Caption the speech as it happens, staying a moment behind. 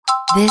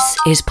This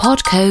is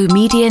Podco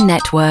Media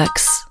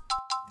Networks.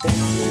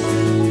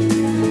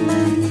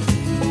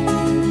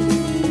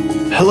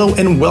 Hello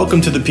and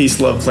welcome to the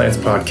Peace, Love, Plants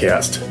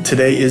podcast.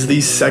 Today is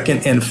the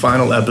second and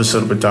final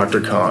episode with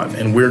Dr. Kahn,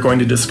 and we're going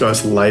to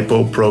discuss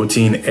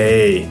lipoprotein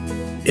A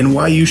and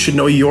why you should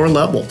know your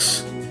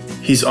levels.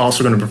 He's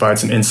also going to provide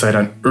some insight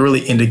on early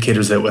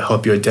indicators that will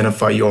help you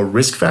identify your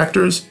risk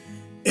factors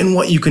and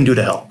what you can do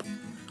to help.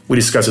 We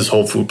discuss his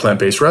whole food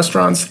plant-based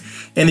restaurants,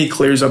 and he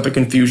clears up the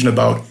confusion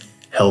about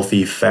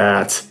healthy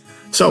fats.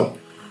 So,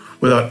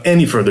 without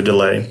any further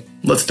delay,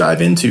 let's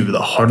dive into the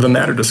heart of the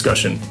matter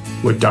discussion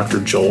with Dr.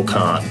 Joel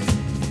Kahn.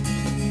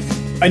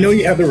 I know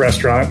you have the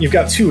restaurant. You've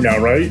got two now,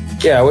 right?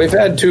 Yeah, we've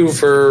had two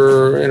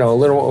for,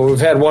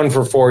 we've had one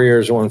for 4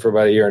 years, one for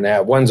about a year and a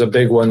half. One's a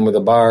big one with a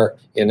bar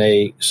in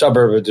a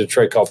suburb of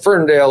Detroit called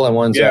Ferndale, and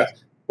one's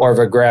more of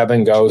a grab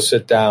and go,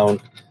 sit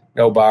down,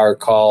 no bar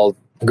called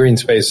Green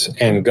Space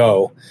and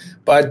Go.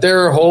 But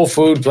they're whole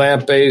food,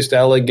 plant-based,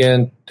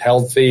 elegant,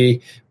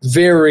 healthy,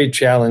 very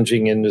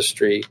challenging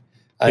industry.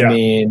 I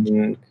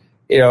mean,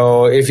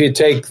 if you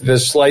take the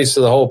slice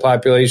of the whole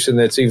population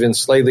that's even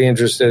slightly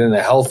interested in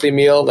a healthy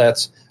meal,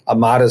 that's a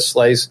modest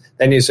slice.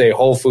 Then you say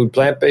whole food,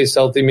 plant-based,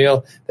 healthy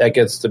meal, that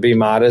gets to be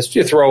modest.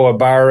 You throw a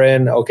bar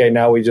in, okay,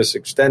 now we just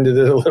extended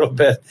it a little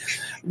bit.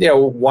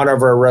 One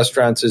of our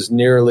restaurants is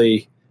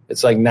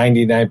it's like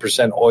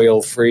 99%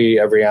 oil-free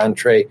every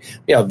entree.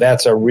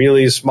 That's a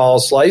really small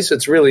slice.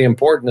 It's really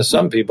important to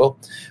some people.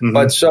 Mm-hmm.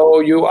 But so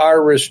you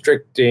are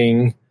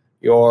restricting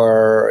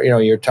your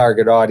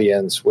target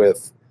audience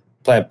with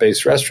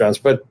plant-based restaurants.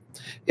 But,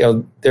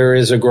 there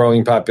is a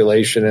growing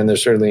population, and there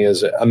certainly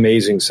is an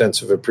amazing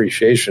sense of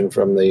appreciation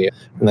from the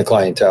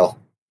clientele.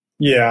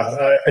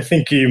 Yeah, I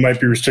think you might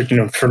be restricting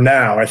them for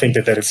now. I think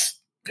that it's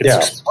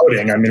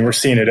exploding. I mean, we're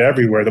seeing it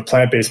everywhere. The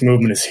plant-based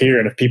movement is here,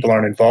 and if people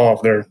aren't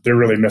involved, they're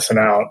really missing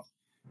out.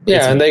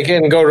 Yeah, and they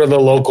can go to the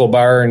local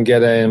bar and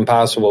get an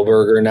Impossible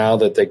Burger now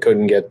that they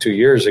couldn't get 2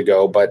 years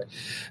ago. But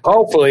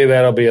hopefully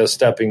that'll be a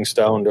stepping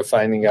stone to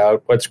finding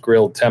out what's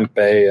grilled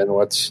tempeh and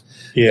what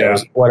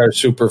are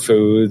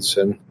superfoods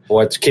and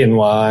what's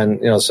quinoa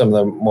and some of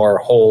the more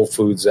whole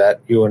foods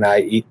that you and I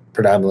eat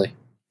predominantly.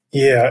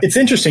 Yeah, it's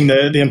interesting,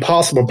 the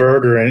Impossible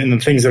Burger and the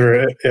things that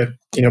are at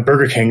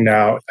Burger King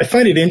now. I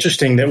find it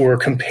interesting that we're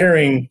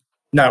comparing,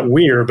 not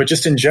we're, but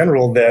just in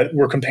general, that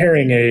we're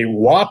comparing a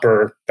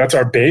Whopper, that's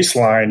our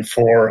baseline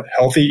for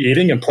healthy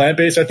eating and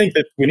plant-based. I think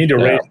that we need to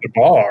raise the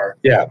bar.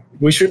 Yeah.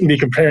 We shouldn't be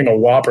comparing a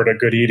Whopper to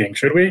good eating,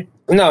 should we?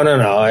 No.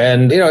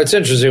 And, it's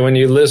interesting when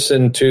you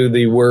listen to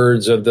the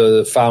words of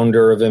the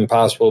founder of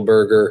Impossible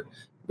Burger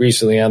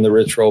recently on the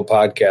Rich Roll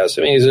podcast.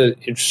 I mean, he's a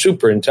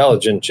super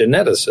intelligent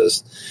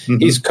geneticist. Mm-hmm.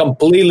 He's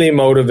completely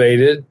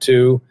motivated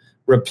to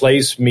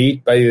replace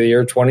meat by the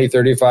year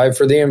 2035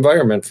 for the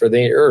environment, for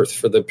the earth,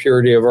 for the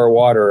purity of our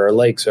water, our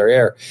lakes, our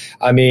air.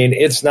 I mean,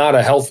 it's not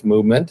a health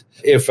movement.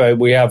 If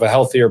we have a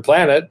healthier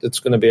planet, it's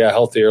going to be a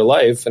healthier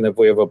life. And if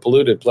we have a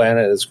polluted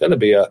planet, it's going to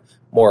be a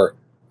more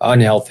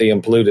unhealthy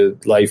and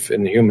polluted life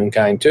in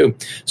humankind too.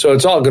 So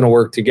it's all going to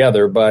work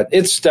together, but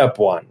it's step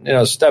one.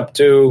 Step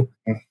two,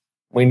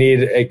 we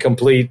need a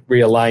complete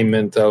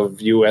realignment of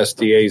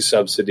USDA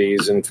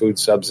subsidies and food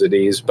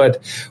subsidies.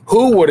 But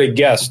who would have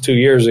guessed 2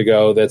 years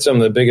ago that some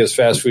of the biggest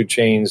fast food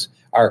chains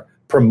are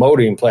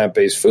promoting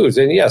plant-based foods?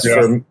 And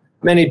for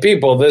many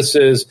people, this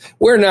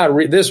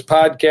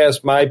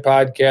podcast, my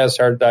podcast,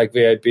 Hard Doc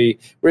VIP,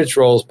 Rich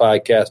Roll's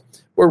podcast,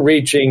 we're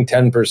reaching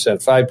 10%,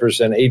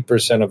 5%,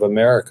 8% of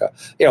America.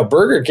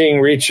 Burger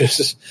King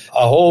reaches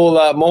a whole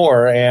lot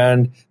more,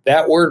 and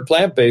that word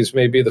plant-based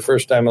may be the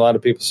first time a lot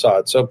of people saw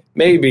it. So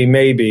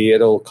maybe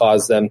it'll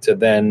cause them to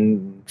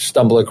then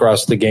stumble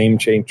across the Game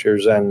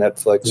Changers on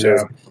Netflix,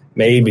 or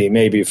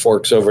maybe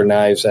Forks Over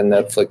Knives on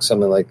Netflix,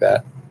 something like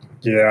that.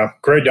 Yeah,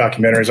 great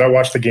documentaries. I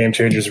watched the Game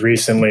Changers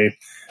recently.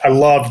 I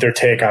loved their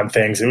take on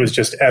things. It was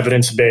just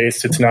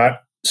evidence-based. It's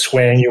not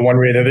swaying you one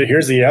way or the other.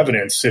 Here's the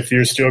evidence. If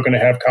you're still going to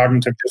have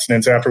cognitive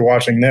dissonance after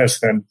watching this,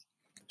 then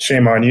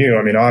shame on you.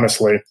 I mean,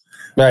 honestly,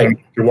 right.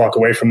 You walk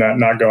away from that and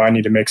not go, I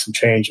need to make some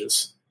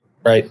changes.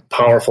 Right.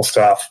 Powerful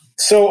stuff.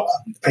 So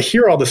I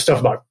hear all this stuff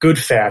about good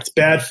fats,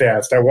 bad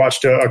fats. I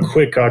watched a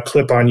quick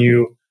clip on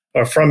you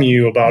from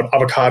you about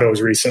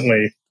avocados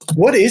recently.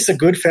 What is a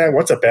good fat?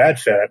 What's a bad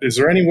fat? Is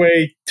there any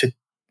way to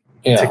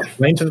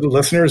explain to the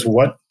listeners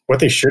what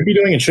they should be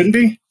doing and shouldn't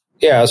be?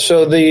 Yeah,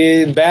 so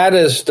the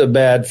baddest of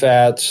bad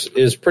fats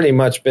is pretty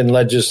much been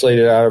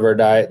legislated out of our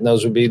diet, and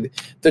those would be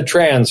the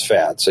trans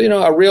fats.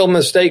 A real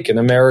mistake in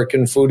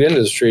American food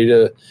industry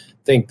to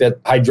think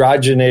that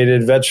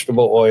hydrogenated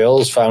vegetable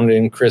oils found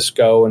in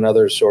Crisco and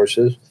other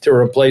sources to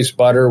replace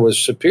butter was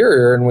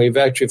superior. And we've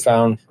actually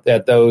found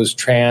that those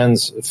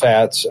trans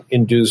fats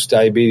induce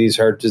diabetes,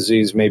 heart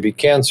disease, maybe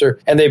cancer.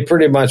 And they've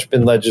pretty much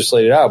been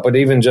legislated out. But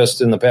even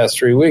just in the past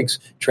 3 weeks,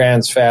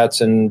 trans fats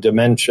and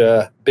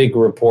dementia, big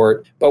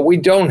report. But we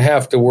don't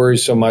have to worry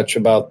so much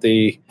about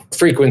the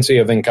frequency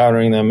of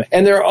encountering them.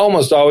 And they're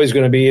almost always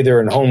going to be either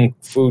in home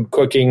food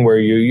cooking where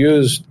you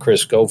use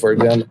Crisco, for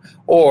example,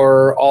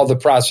 or all the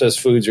processed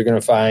foods you're going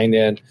to find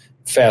in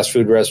fast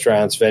food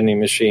restaurants, vending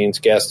machines,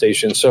 gas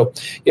stations. So,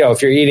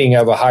 if you're eating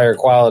of a higher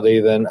quality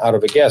than out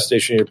of a gas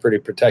station, you're pretty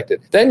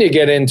protected. Then you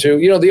get into,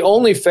 the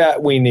only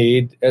fat we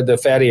need, the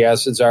fatty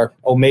acids, are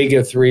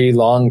omega-3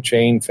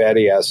 long-chain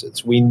fatty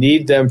acids. We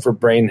need them for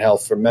brain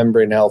health, for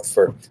membrane health,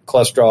 for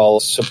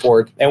cholesterol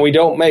support, and we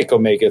don't make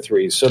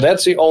omega-3s. So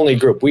that's the only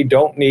group. We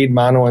don't need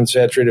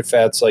monounsaturated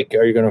fats like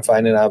are you going to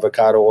find in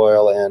avocado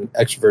oil and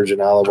extra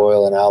virgin olive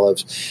oil and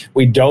olives.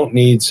 We don't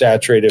need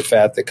saturated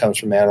fat that comes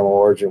from animal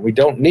origin. We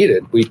don't need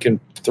it. We can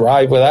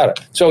thrive without it.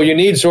 So you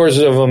need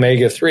sources of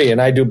omega-3,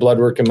 and I do blood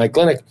work in my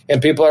clinic,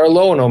 and people are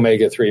low in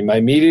omega-3. My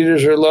meat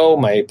eaters are low.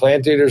 My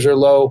plant eaters are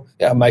low.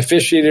 Yeah, my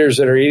fish eaters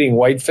that are eating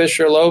white fish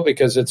are low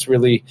because it's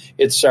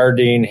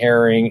sardine,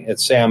 herring,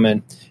 it's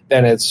salmon,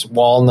 then it's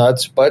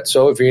walnuts. But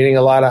so if you're eating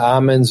a lot of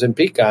almonds and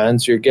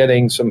pecans, you're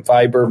getting some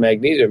fiber,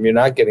 magnesium. You're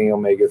not getting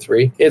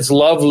omega-3. It's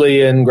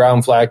lovely in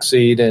ground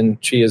flaxseed and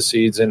chia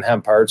seeds and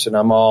hemp hearts, and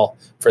I'm all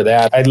for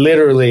that. I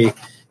literally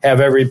have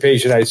every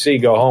patient I see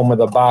go home with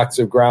a box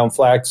of ground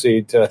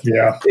flaxseed to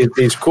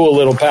these cool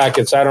little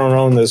packets. I don't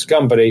own this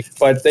company,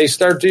 but they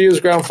start to use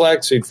ground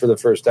flaxseed for the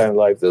first time in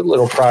life. The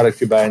little product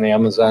you buy on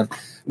Amazon.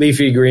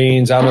 Leafy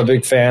greens. I'm a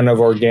big fan of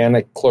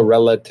organic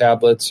chlorella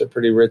tablets. They're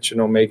pretty rich in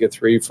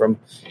omega-3 from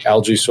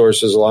algae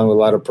sources, along with a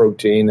lot of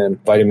protein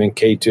and vitamin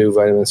K2,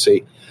 vitamin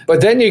C.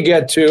 But then you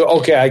get to,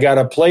 okay, I got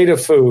a plate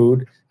of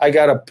food. I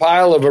got a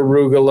pile of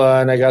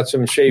arugula, and I got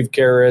some shaved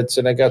carrots,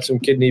 and I got some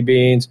kidney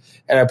beans,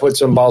 and I put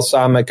some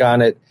balsamic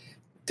on it.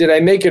 Did I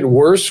make it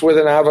worse with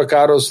an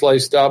avocado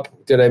sliced up?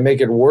 Did I make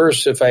it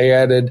worse if I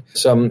added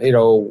some,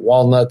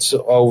 walnuts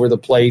over the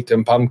plate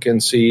and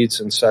pumpkin seeds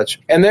and such?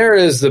 And there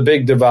is the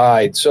big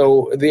divide.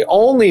 So the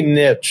only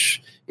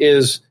niche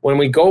is when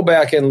we go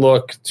back and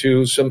look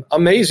to some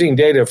amazing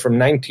data from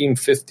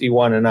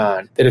 1951 and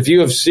on, that if you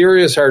have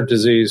serious heart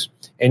disease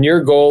and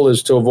your goal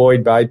is to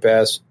avoid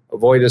bypass,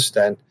 avoid a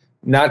stent,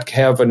 not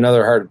have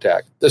another heart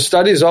attack. The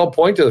studies all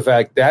point to the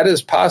fact that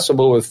is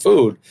possible with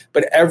food,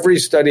 but every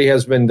study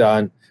has been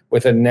done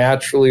with a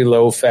naturally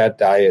low-fat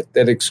diet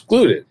that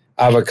excluded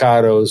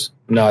avocados,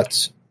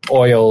 nuts,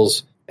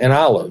 oils, and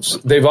olives.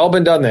 They've all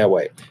been done that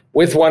way,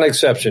 with one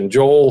exception.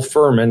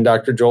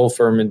 Dr. Joel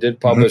Furman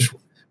did publish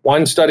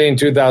one study in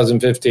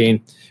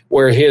 2015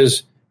 where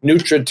his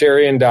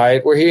nutritarian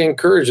diet, where he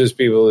encourages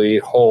people to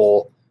eat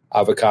whole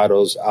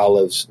avocados,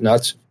 olives,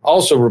 nuts,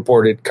 also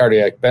reported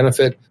cardiac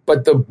benefit.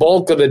 But the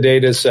bulk of the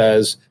data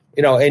says,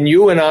 and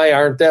you and I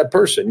aren't that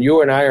person.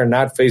 You and I are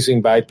not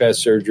facing bypass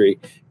surgery.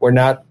 We're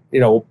not,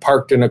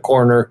 parked in a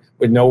corner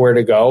with nowhere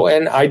to go.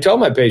 And I tell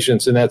my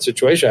patients in that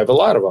situation, I have a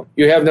lot of them,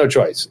 you have no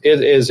choice.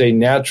 It is a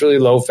naturally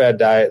low-fat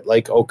diet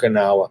like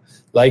Okinawa,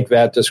 like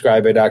that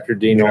described by Dr.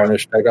 Dean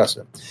Ornish.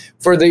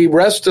 For the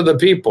rest of the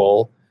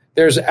people,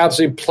 there's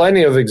absolutely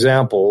plenty of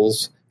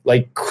examples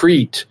like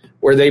Crete,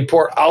 where they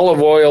pour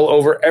olive oil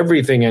over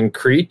everything in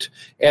Crete.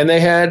 And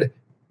they had,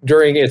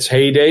 during its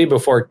heyday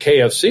before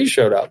KFC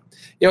showed up,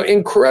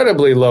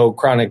 incredibly low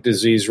chronic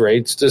disease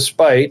rates,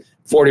 despite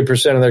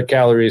 40% of their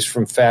calories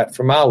from fat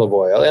from olive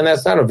oil. And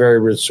that's not a very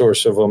rich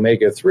source of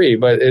omega-3,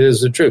 but it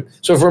is the truth.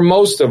 So for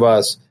most of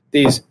us,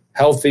 these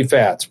healthy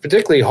fats,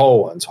 particularly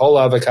whole ones, whole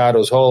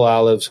avocados, whole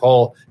olives,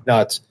 whole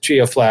nuts,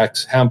 chia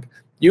flax, hemp,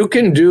 you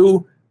can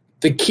do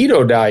the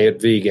keto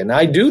diet vegan.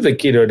 I do the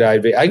keto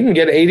diet vegan. I can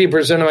get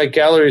 80% of my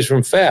calories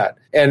from fat,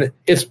 and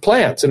it's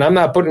plants, and I'm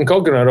not putting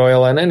coconut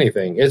oil on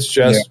anything. It's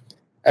just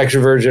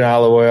extra virgin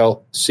olive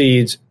oil,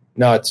 seeds,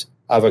 nuts,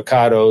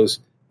 avocados,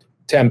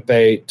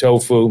 tempeh,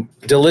 tofu.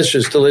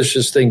 Delicious,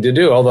 delicious thing to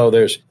do, although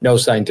there's no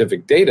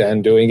scientific data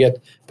on doing it,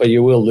 but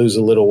you will lose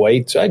a little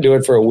weight. So I do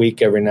it for a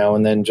week every now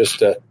and then just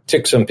to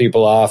tick some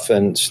people off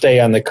and stay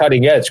on the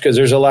cutting edge, because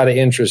there's a lot of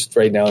interest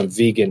right now in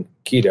vegan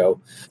keto.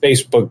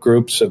 Facebook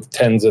groups of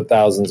tens of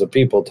thousands of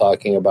people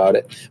talking about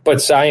it.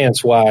 But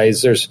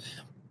science-wise, there's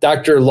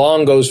Dr.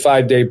 Longo's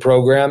 5-day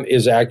program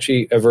is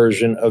actually a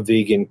version of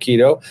vegan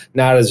keto,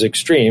 not as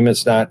extreme.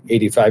 It's not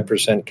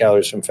 85%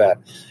 calories from fat.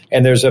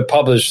 And there's a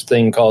published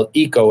thing called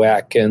Eco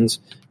Atkins,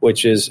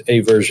 which is a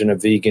version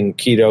of vegan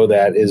keto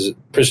that is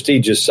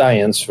prestigious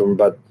science from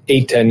about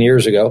 8-10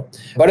 years ago.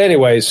 But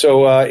anyway,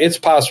 so it's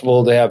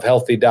possible to have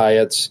healthy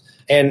diets.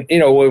 And,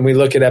 when we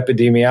look at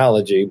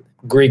epidemiology,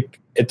 Greek,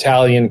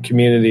 Italian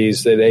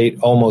communities that ate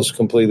almost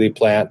completely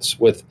plants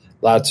with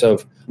lots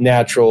of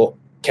natural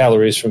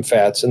calories from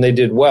fats, and they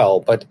did well.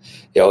 But,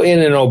 in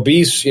an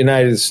obese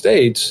United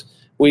States,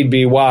 we'd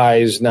be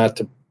wise not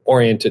to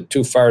orient it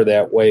too far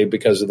that way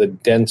because of the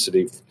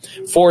density.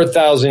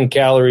 4,000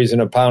 calories in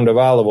a pound of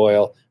olive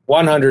oil,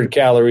 100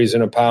 calories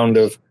in a pound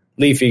of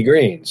leafy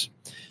greens.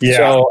 Yeah.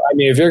 So,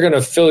 if you're going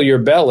to fill your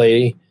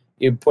belly,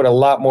 you put a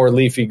lot more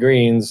leafy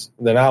greens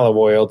than olive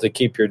oil to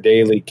keep your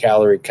daily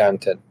calorie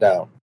content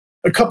down.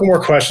 A couple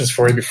more questions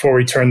for you before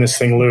we turn this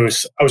thing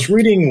loose. I was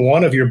reading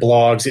one of your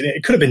blogs, and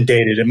it could have been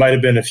dated. It might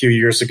have been a few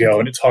years ago,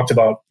 and it talked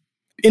about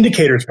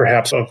indicators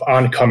perhaps of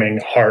oncoming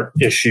heart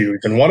issues.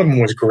 And one of them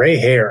was gray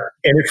hair.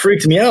 And it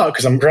freaked me out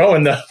because I'm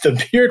growing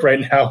the beard right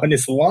now, and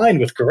it's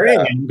lined with gray. Yeah.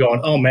 And I'm going,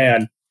 oh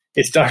man,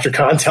 it's Dr.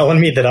 Kahn telling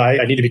me that I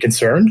need to be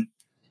concerned?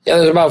 Yeah,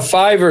 there's about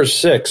 5 or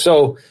 6.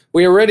 So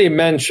we already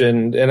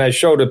mentioned, and I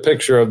showed a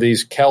picture of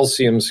these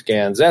calcium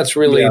scans. That's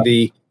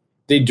really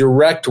the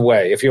direct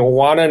way. If you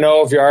want to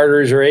know if your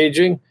arteries are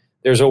aging,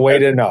 there's a way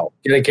to know.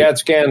 Get a CAT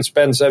scan,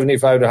 spend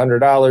 $75 to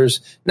 $100,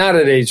 not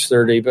at age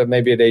 30, but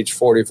maybe at age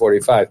 40,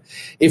 45.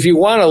 If you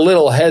want a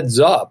little heads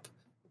up,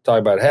 talk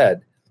about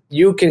head,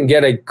 you can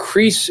get a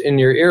crease in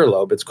your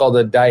earlobe. It's called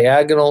a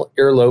diagonal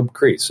earlobe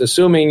crease.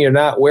 Assuming you're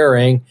not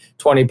wearing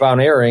 20-pound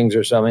earrings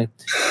or something,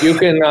 you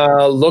can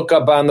look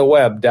up on the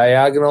web,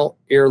 diagonal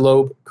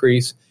earlobe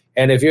crease.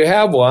 And if you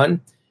have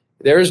one,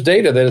 there's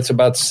data that it's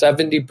about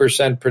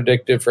 70%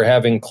 predictive for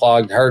having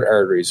clogged heart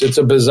arteries. It's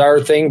a bizarre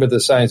thing, but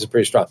the science is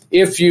pretty strong.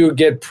 If you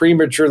get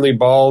prematurely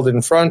bald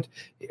in front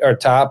or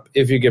top,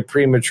 if you get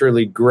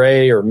prematurely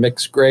gray or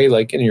mixed gray,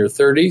 like in your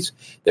 30s,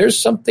 there's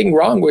something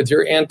wrong with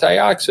your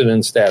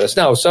antioxidant status.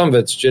 Now, some of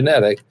it's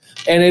genetic,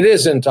 and it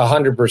isn't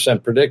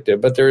 100%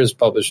 predictive, but there is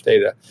published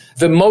data.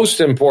 The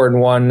most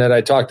important one that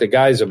I talk to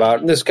guys about,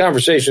 and this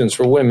conversation is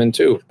for women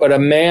too, but a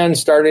man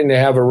starting to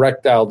have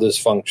erectile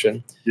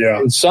dysfunction. Yeah.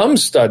 In some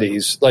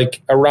studies,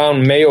 like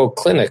around Mayo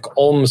Clinic,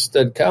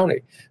 Olmsted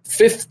County,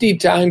 50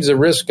 times the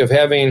risk of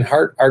having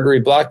heart artery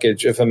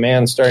blockage if a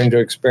man's starting to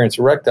experience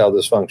erectile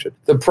dysfunction.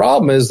 The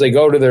problem is they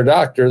go to their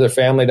doctor, their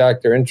family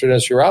doctor,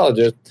 internist,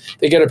 urologist.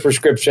 They get a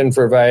prescription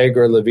for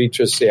Viagra,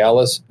 Levitra,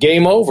 Cialis.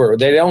 Game over.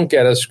 They don't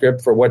get a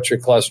script for what's your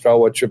cholesterol,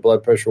 what's your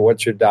blood pressure,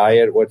 what's your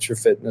diet, what's your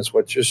fitness,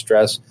 what's your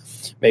stress,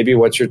 maybe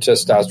what's your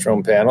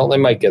testosterone panel. They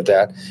might get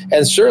that.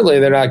 And certainly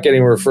they're not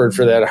getting referred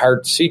for that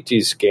heart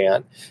CT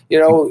scan.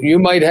 You know, you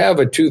might have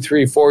a 2,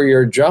 3, 4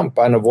 year jump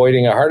on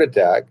avoiding a heart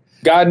attack.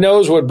 God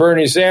knows what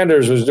Bernie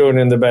Sanders was doing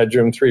in the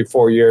bedroom 3,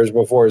 4 years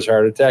before his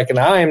heart attack. And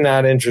I am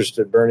not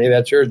interested, Bernie.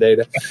 That's your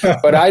data.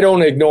 But I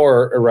don't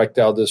ignore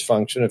erectile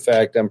dysfunction. In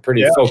fact, I'm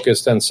pretty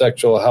focused on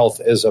sexual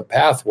health as a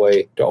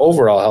pathway to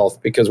overall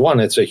health because, one,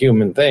 it's a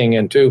human thing.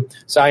 And two,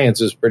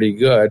 science is pretty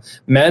good.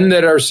 Men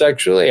that are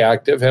sexually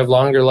active have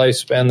longer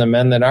lifespan than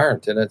men that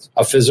aren't. And it's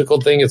a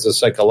physical thing. It's a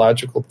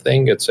psychological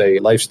thing. It's a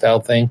lifestyle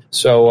thing.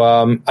 So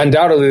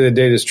undoubtedly, the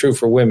data is true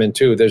for women,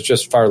 too. There's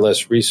just far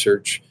less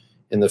research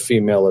in the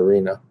female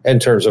arena in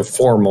terms of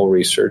formal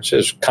research.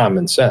 Is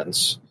common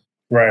sense.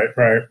 Right.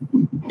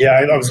 Yeah,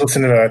 I was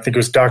listening to, I think it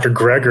was Dr.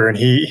 Greger, and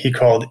he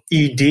called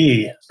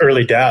ED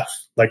early death.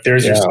 Like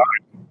there's your sign.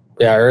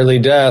 Yeah, early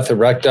death,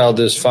 erectile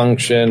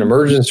dysfunction,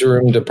 emergency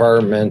room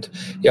department.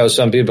 You know,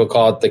 some people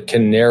call it the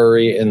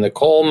canary in the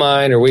coal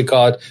mine, or we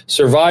call it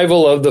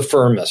survival of the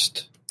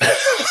firmest.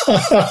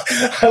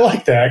 I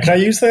like that. Can I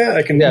use that?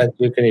 I can. Yeah,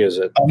 you can use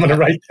it. I'm going to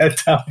write that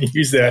down and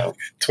use that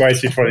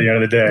twice before the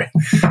end of the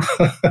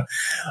day.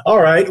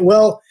 All right.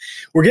 Well,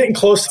 we're getting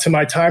close to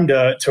my time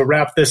to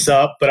wrap this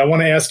up, but I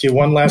want to ask you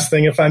one last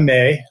thing, if I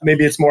may.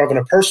 Maybe it's more of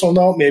a personal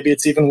note. Maybe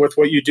it's even with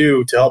what you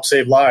do to help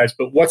save lives.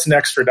 But what's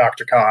next for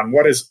Dr. Kahn?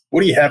 What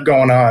do you have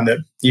going on that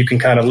you can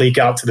kind of leak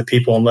out to the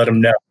people and let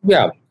them know?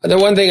 Yeah. The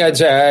one thing I'd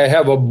say, I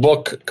have a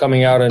book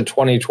coming out in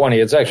 2020.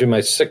 It's actually my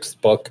 6th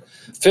book.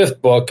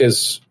 5th book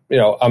is,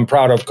 I'm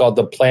proud of, called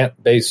The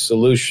Plant-Based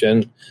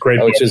Solution,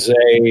 which is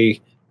a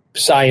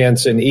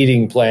science and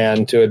eating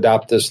plan to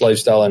adopt this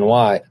lifestyle and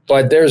why.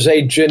 But there's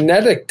a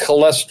genetic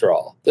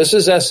cholesterol. This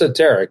is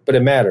esoteric, but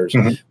it matters.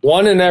 Mm-hmm.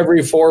 1 in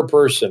every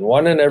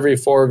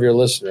 4 of your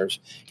listeners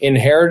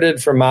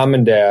inherited from mom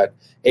and dad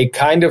a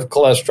kind of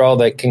cholesterol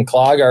that can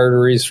clog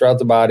arteries throughout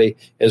the body,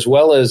 as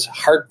well as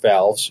heart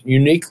valves,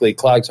 uniquely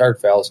clogs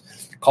heart valves,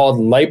 called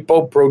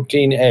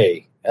lipoprotein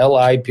A,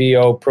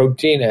 Lipo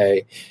protein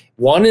A.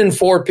 1 in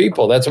 4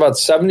 people, that's about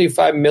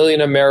 75 million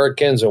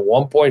Americans and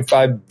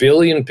 1.5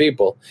 billion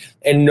people,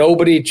 and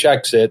nobody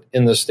checks it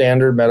in the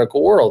standard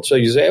medical world. So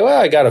you say, well,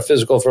 I got a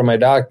physical from my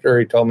doctor.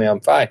 He told me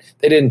I'm fine.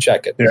 They didn't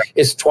check it. Yeah.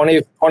 It's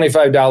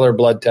 $25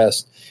 blood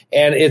test,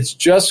 and it's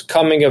just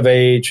coming of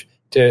age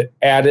to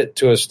add it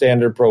to a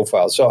standard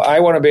profile. So I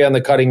want to be on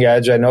the cutting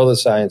edge. I know the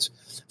science.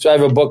 So I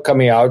have a book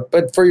coming out.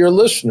 But for your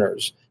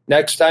listeners,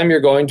 next time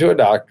you're going to a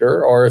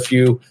doctor, or if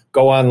you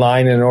go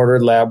online and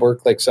order lab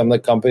work like some of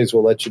the companies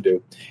will let you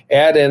do,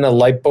 add in a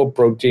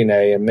lipoprotein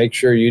A and make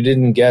sure you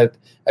didn't get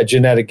a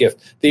genetic gift.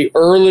 The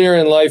earlier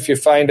in life you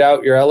find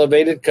out you're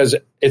elevated, because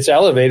it's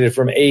elevated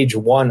from age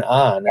 1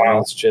 on, and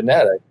it's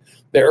genetic.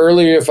 The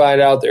earlier you find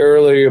out, the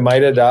earlier you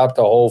might adopt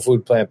a whole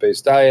food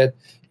plant-based diet.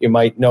 You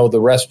might know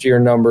the rest of your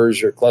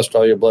numbers, your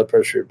cholesterol, your blood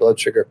pressure, your blood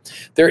sugar.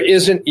 There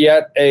isn't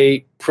yet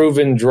a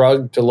proven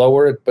drug to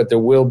lower it, but there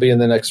will be in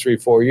the next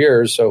 3-4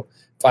 years. So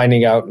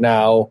finding out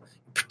now,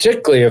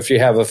 particularly if you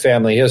have a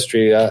family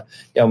history,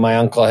 my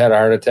uncle had a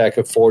heart attack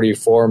at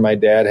 44. My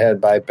dad had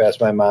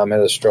bypass. My mom had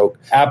a stroke.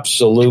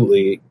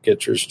 Absolutely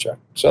get yours checked.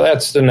 So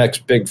that's the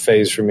next big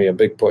phase for me, a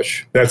big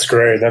push. That's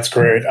great.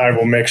 I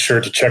will make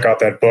sure to check out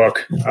that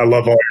book. I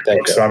love all your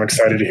books, so I'm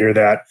excited to hear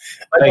that.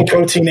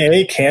 Protein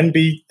A can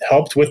be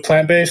helped with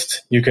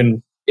plant-based?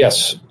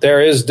 Yes,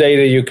 there is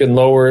data. You can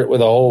lower it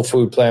with a whole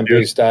food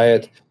plant-based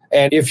diet.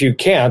 And if you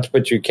can't,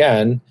 but you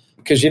can,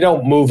 because you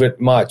don't move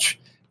it much,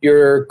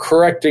 you're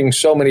correcting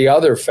so many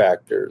other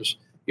factors.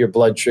 your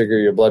blood sugar,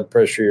 your blood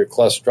pressure, your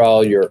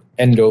cholesterol, your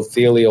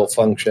endothelial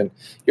function,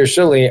 you're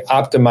certainly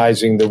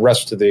optimizing the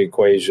rest of the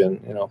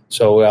equation,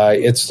 So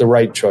it's the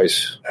right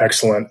choice.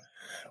 Excellent.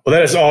 Well,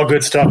 that is all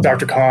good stuff,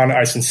 Dr. Kahn.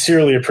 I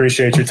sincerely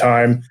appreciate your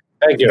time.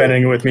 Thank you.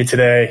 Spending with me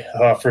today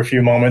for a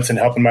few moments and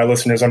helping my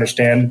listeners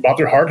understand about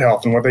their heart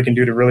health and what they can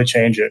do to really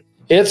change it.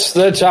 It's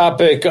the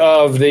topic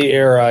of the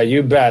era,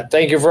 you bet.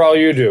 Thank you for all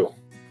you do.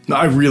 Now,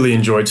 I really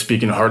enjoyed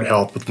speaking heart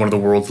health with one of the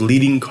world's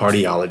leading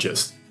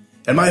cardiologists.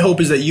 And my hope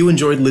is that you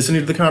enjoyed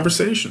listening to the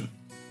conversation.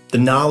 The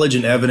knowledge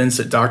and evidence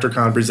that Dr.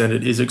 Kahn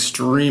presented is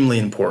extremely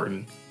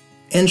important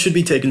and should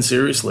be taken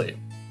seriously.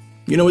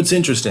 It's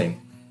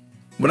interesting.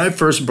 When I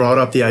first brought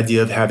up the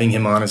idea of having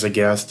him on as a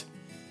guest,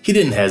 he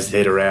didn't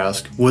hesitate or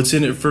ask, "What's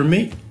in it for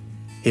me?"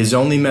 His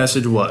only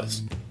message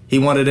was, he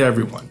wanted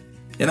everyone,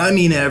 and I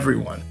mean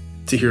everyone,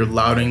 to hear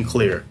loud and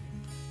clear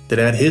that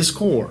at his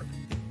core,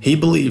 he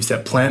believes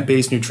that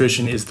plant-based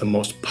nutrition is the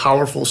most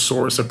powerful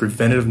source of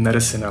preventative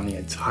medicine on the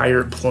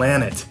entire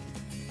planet.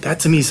 That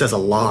to me says a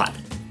lot.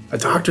 A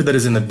doctor that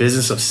is in the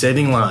business of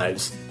saving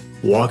lives,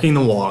 walking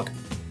the walk,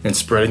 and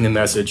spreading the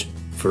message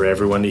for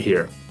everyone to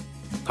hear.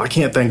 I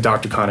can't thank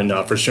Dr. Kahn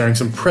enough for sharing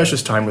some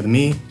precious time with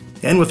me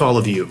and with all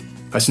of you.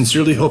 I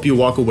sincerely hope you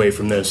walk away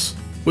from this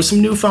with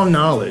some newfound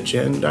knowledge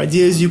and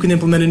ideas you can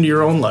implement into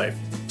your own life,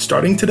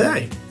 starting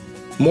today.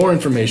 More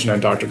information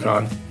on Dr.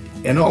 Kahn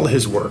and all of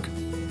his work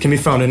can be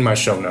found in my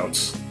show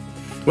notes.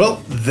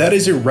 Well, that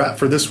is a wrap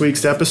for this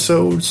week's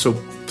episode,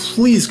 so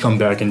please come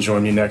back and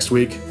join me next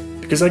week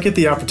because I get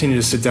the opportunity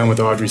to sit down with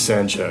Audrey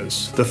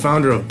Sanchez, the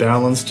founder of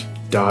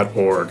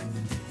Balanced.org,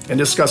 and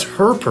discuss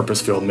her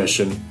purpose-filled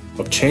mission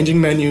of changing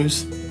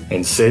menus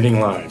and saving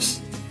lives.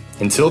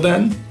 Until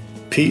then,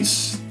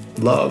 peace,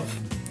 love,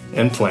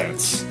 and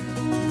plants.